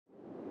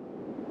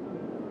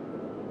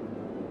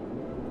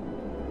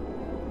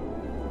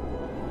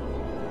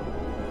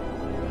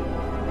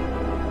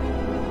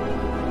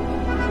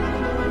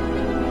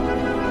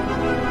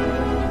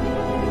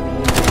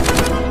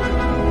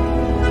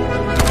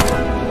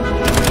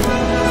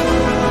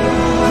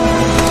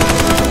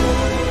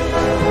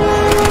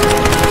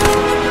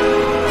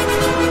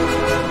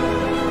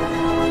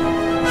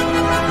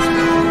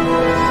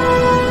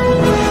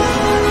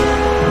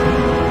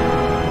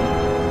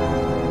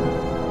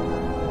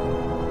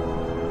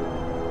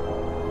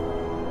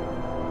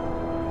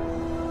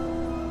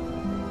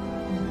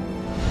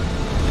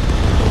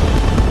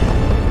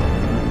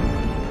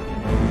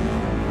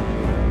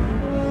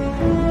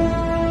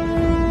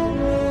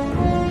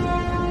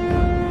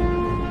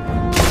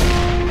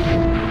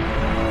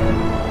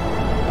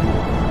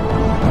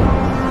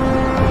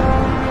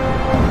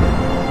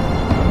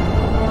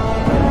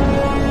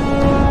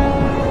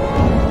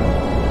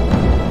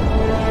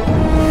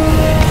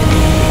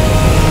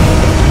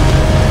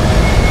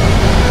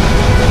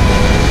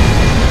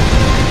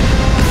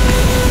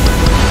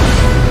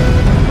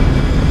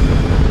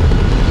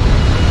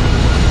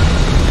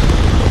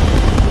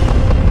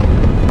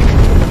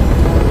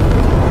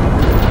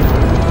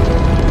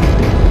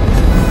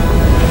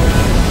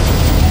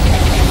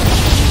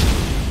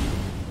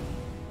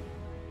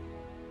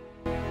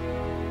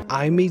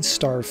I made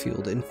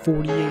Starfield in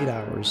 48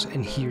 hours,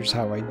 and here's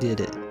how I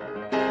did it.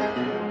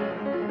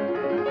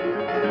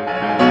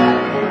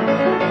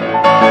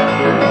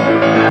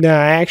 Nah,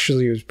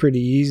 actually it was pretty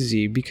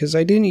easy because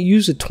I didn't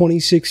use a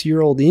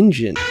 26-year-old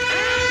engine.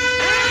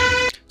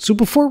 So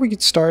before we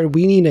get started,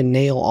 we need to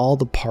nail all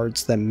the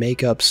parts that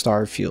make up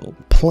Starfield.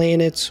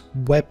 Planets,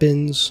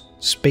 weapons,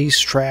 space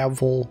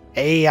travel,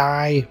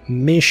 AI,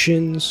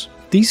 missions.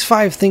 These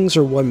 5 things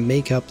are what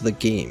make up the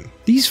game.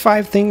 These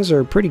 5 things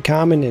are pretty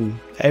common in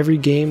every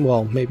game,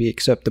 well, maybe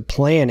except the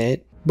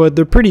planet, but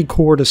they're pretty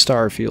core to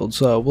Starfield,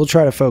 so we'll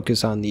try to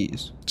focus on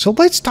these. So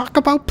let's talk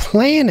about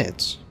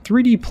planets.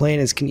 3D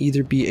planets can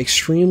either be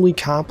extremely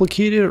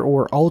complicated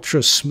or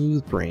ultra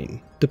smooth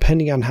brain,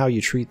 depending on how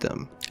you treat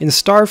them. In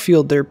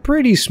Starfield, they're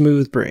pretty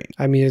smooth brain.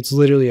 I mean, it's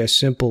literally a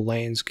simple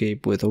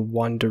landscape with a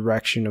one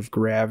direction of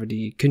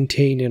gravity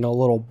contained in a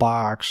little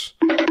box.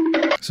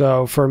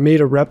 So for me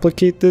to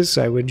replicate this,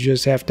 I would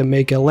just have to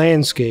make a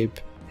landscape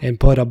and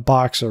put a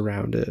box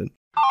around it.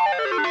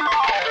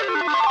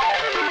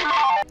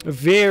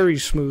 Very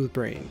smooth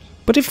brain.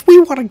 But if we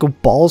want to go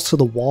balls to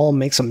the wall and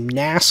make some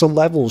NASA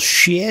level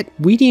shit,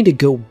 we need to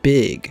go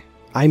big.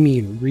 I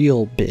mean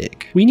real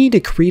big. We need to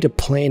create a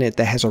planet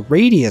that has a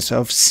radius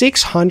of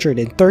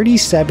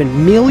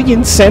 637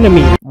 million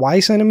centimeters. Why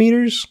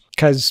centimeters?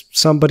 Because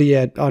somebody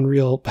at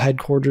Unreal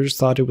headquarters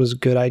thought it was a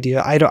good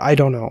idea. I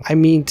don't know. I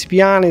mean, to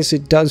be honest,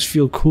 it does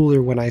feel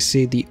cooler when I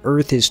say the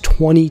Earth is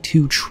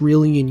 22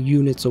 trillion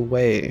units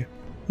away.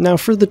 Now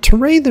for the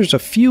terrain, there's a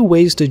few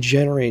ways to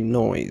generate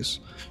noise.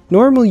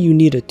 Normally you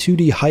need a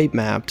 2D height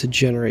map to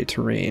generate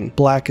terrain.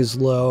 Black is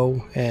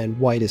low and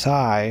white is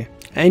high.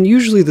 And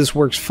usually this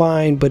works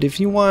fine, but if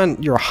you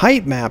want your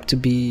height map to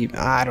be,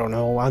 I don't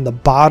know, on the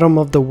bottom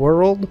of the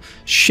world,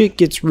 shit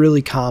gets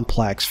really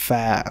complex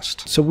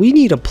fast. So we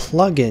need a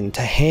plugin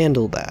to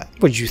handle that.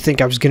 What, you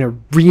think I was gonna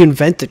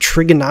reinvent the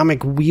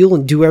trigonomic wheel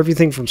and do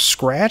everything from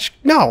scratch?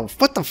 No,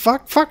 what the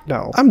fuck? Fuck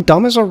no. I'm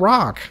dumb as a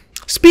rock.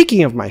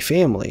 Speaking of my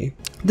family,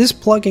 this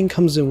plugin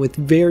comes in with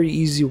very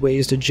easy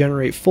ways to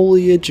generate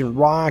foliage and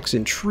rocks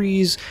and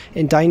trees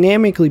and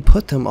dynamically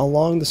put them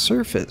along the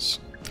surface.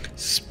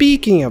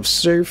 Speaking of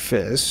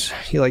surface,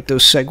 you like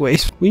those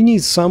segues? We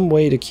need some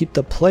way to keep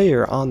the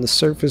player on the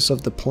surface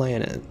of the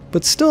planet,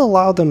 but still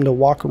allow them to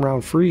walk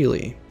around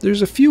freely.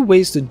 There's a few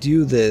ways to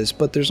do this,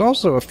 but there's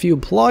also a few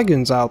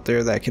plugins out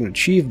there that can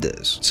achieve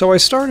this. So I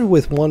started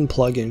with one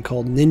plugin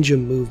called Ninja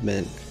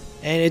Movement,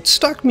 and it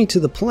stuck me to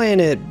the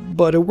planet,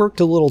 but it worked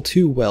a little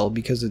too well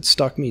because it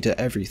stuck me to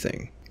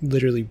everything.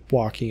 Literally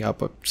walking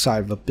up a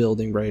side of a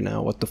building right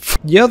now, what the f.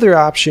 The other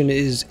option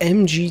is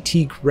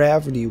MGT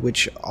Gravity,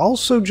 which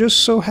also just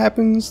so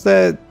happens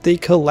that they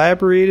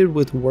collaborated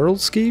with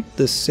Worldscape,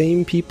 the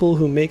same people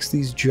who makes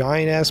these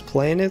giant ass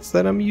planets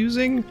that I'm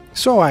using.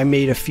 So I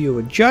made a few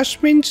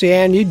adjustments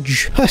and it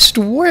just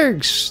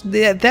works.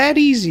 That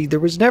easy. There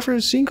was never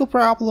a single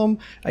problem.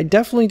 I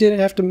definitely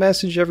didn't have to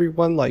message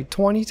everyone like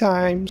 20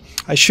 times.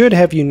 I should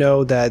have you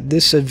know that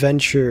this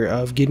adventure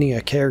of getting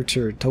a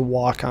character to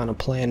walk on a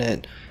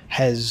planet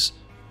has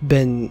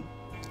been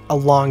a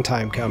long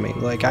time coming.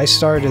 Like, I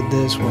started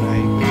this when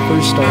I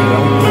first started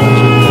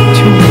on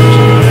 2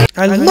 years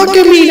ago. And look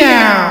at me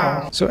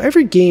now! So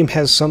every game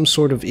has some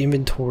sort of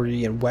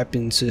inventory and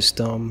weapon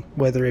system,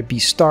 whether it be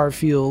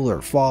Starfield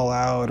or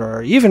Fallout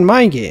or even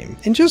my game.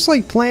 And just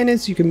like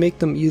planets, you can make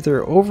them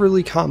either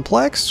overly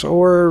complex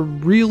or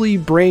really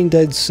brain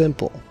dead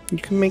simple. You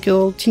can make a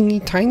little teeny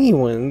tiny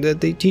one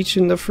that they teach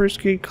in the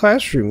first grade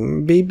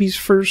classroom, baby's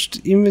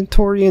first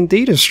inventory and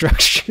data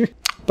structure.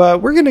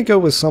 But we're going to go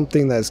with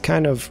something that's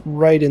kind of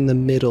right in the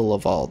middle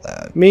of all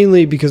that.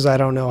 Mainly because I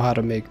don't know how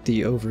to make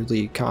the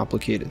overly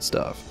complicated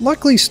stuff.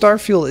 Luckily,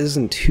 Starfield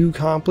isn't too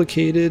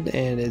complicated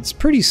and it's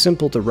pretty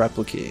simple to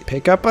replicate.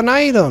 Pick up an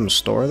item,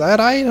 store that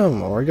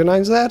item,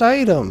 organize that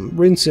item,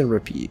 rinse and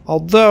repeat.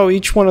 Although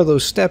each one of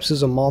those steps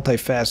is a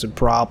multifaceted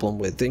problem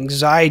with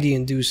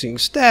anxiety-inducing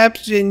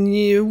steps, and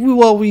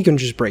well, we can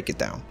just break it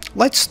down.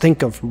 Let's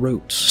think of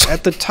routes.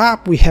 At the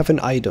top we have an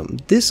item.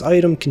 This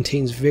item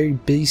contains very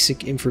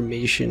basic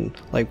information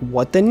like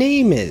what the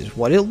name is,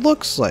 what it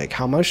looks like,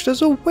 how much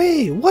does it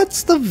weigh,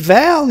 what's the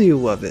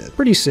value of it.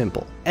 Pretty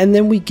simple. And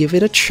then we give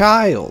it a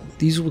child.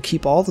 These will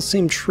keep all the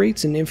same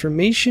traits and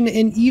information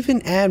and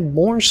even add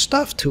more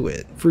stuff to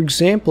it. For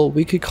example,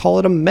 we could call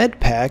it a med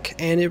pack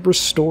and it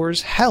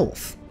restores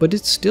health, but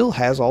it still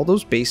has all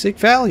those basic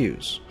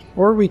values.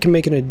 Or we can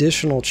make an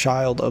additional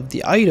child of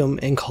the item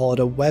and call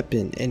it a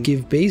weapon and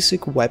give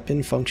basic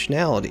weapon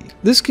functionality.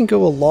 This can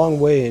go a long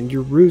way and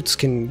your routes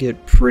can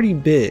get pretty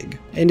big.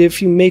 And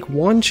if you make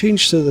one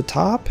change to the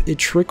top, it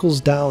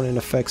trickles down and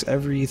affects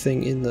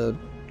everything in the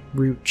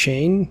route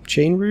chain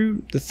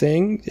route, the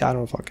thing, I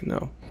don't fucking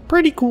know.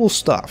 Pretty cool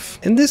stuff.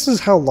 And this is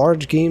how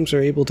large games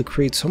are able to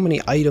create so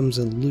many items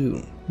and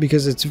loot,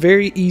 because it's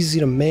very easy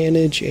to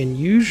manage and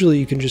usually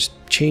you can just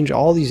change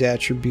all these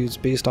attributes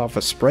based off a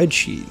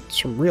spreadsheet.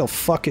 Some real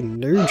fucking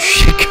nerd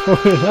shit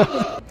going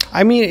on.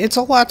 I mean, it's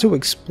a lot to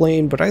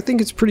explain, but I think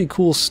it's pretty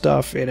cool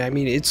stuff, and I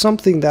mean, it's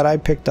something that I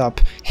picked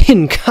up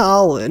in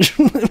college,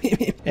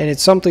 and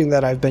it's something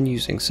that I've been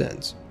using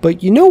since.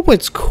 But you know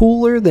what's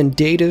cooler than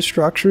data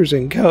structures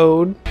and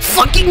code?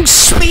 Fucking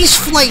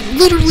spaceflight!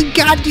 Literally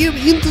goddamn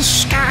in the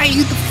sky,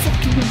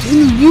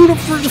 in the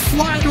universe,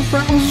 flying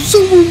around,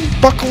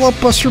 zoom! Buckle up,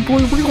 Buster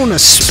Boy, we're going to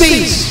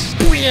space!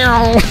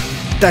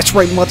 That's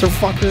right,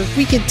 motherfucker.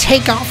 We can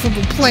take off from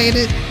a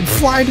planet and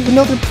fly to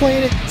another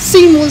planet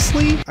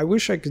seamlessly. I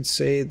wish I could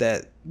say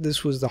that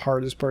this was the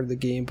hardest part of the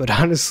game, but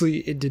honestly,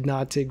 it did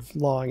not take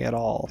long at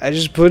all. I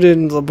just put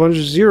in a bunch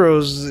of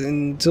zeros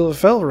until it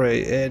felt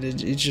right, and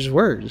it just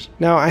works.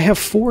 Now, I have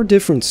 4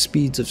 different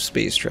speeds of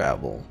space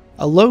travel.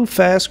 A low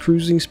fast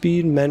cruising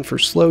speed meant for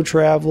slow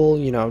travel,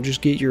 you know,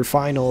 just get your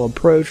final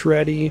approach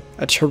ready.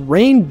 A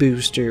terrain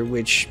booster,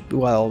 which,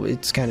 well,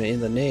 it's kind of in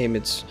the name,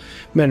 it's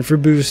meant for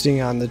boosting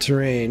on the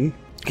terrain.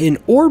 An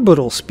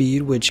orbital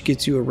speed, which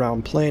gets you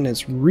around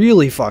planets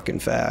really fucking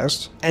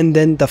fast. And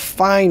then the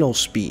final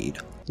speed,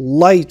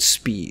 light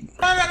speed.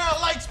 No,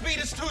 light speed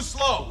is too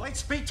slow. Light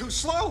speed too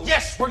slow?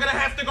 Yes, we're gonna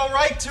have to go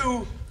right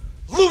to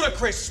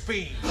ludicrous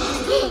speed.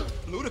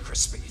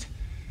 Ludicrous speed?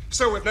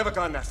 Sir, we've never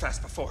gone that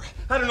fast before.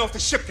 I don't know if the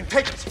ship can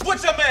take us.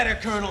 What's the matter,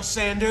 Colonel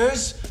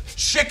Sanders?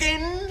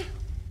 Chicken?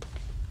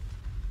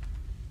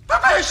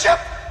 Prepare ship!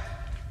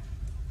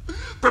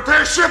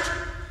 Prepare ship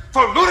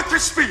for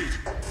ludicrous speed.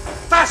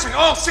 Fasten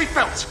all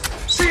seatbelts.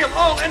 Seal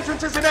all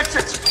entrances and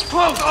exits.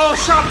 Close all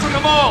shops in the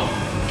mall.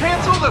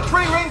 Cancel the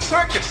free-range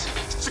circus.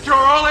 Secure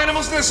all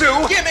animals in the zoo.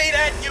 Give me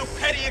that, you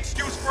petty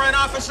excuse for an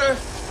officer.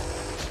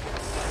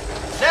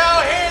 Now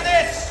hear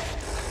this.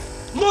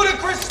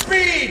 Ludicrous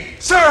speed!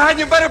 Sir, hadn't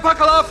you better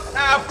buckle up?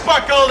 Now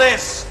buckle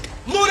this!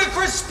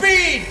 Ludicrous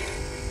speed!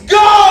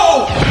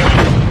 Go!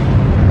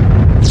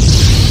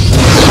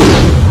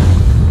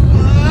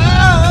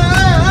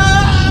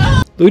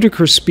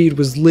 Ludicrous speed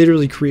was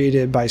literally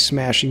created by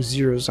smashing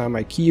zeros on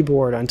my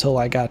keyboard until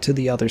I got to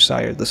the other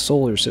side of the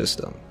solar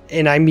system.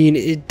 And I mean,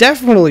 it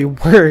definitely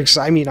works.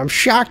 I mean, I'm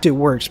shocked it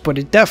works, but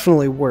it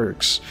definitely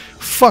works.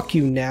 Fuck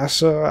you,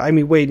 NASA. I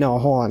mean, wait, no,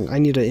 hold on. I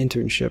need an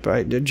internship,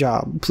 a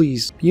job,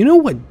 please. You know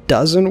what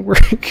doesn't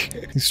work?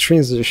 These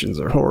transitions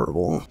are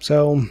horrible.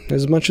 So,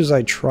 as much as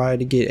I tried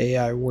to get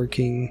AI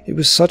working, it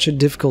was such a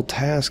difficult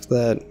task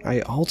that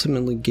I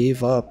ultimately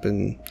gave up,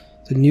 and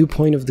the new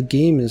point of the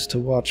game is to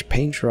watch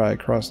paint dry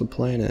across the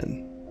planet.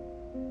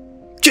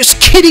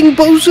 Just kidding,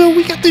 bozo!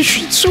 We got this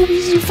shit so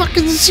easy.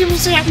 Fucking zoom.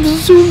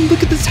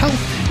 Look at this health.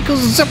 It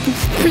goes up.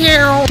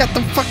 Got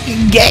the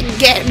fucking get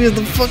with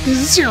the fucking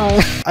zero.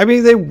 I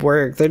mean, they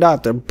work. They're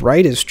not the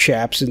brightest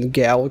chaps in the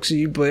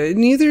galaxy, but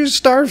neither is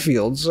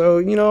Starfield. So,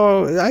 you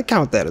know, I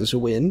count that as a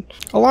win.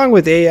 Along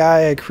with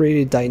AI, I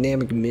created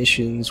dynamic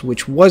missions,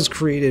 which was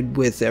created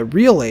with a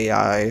real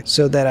AI,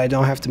 so that I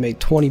don't have to make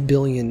 20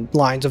 billion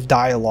lines of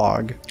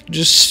dialogue.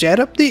 Just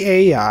set up the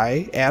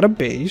AI at a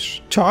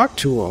base, talk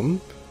to them.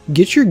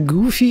 Get your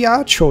goofy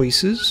odd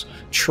choices,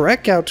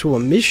 trek out to a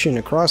mission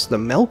across the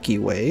Milky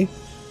Way,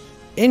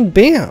 and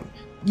bam!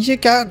 You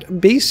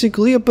got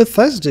basically a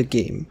Bethesda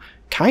game.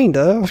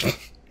 Kinda.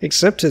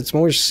 Except it's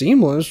more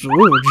seamless.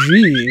 Oh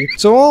gee.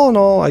 So all in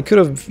all, I could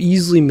have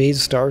easily made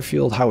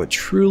Starfield how it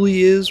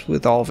truly is,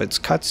 with all of its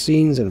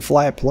cutscenes and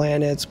flat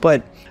planets,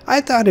 but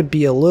I thought it'd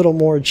be a little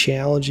more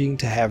challenging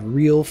to have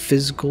real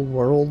physical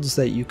worlds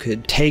that you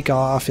could take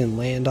off and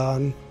land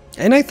on.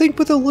 And I think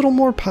with a little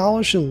more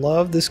polish and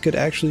love, this could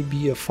actually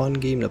be a fun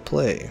game to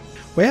play.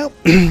 Well,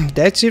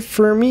 that's it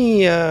for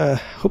me.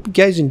 Hope you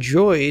guys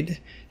enjoyed.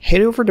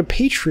 Head over to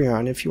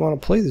Patreon if you want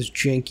to play this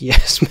janky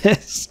ass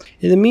mess.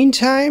 In the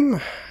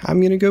meantime,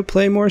 I'm gonna go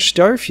play more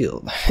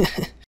Starfield.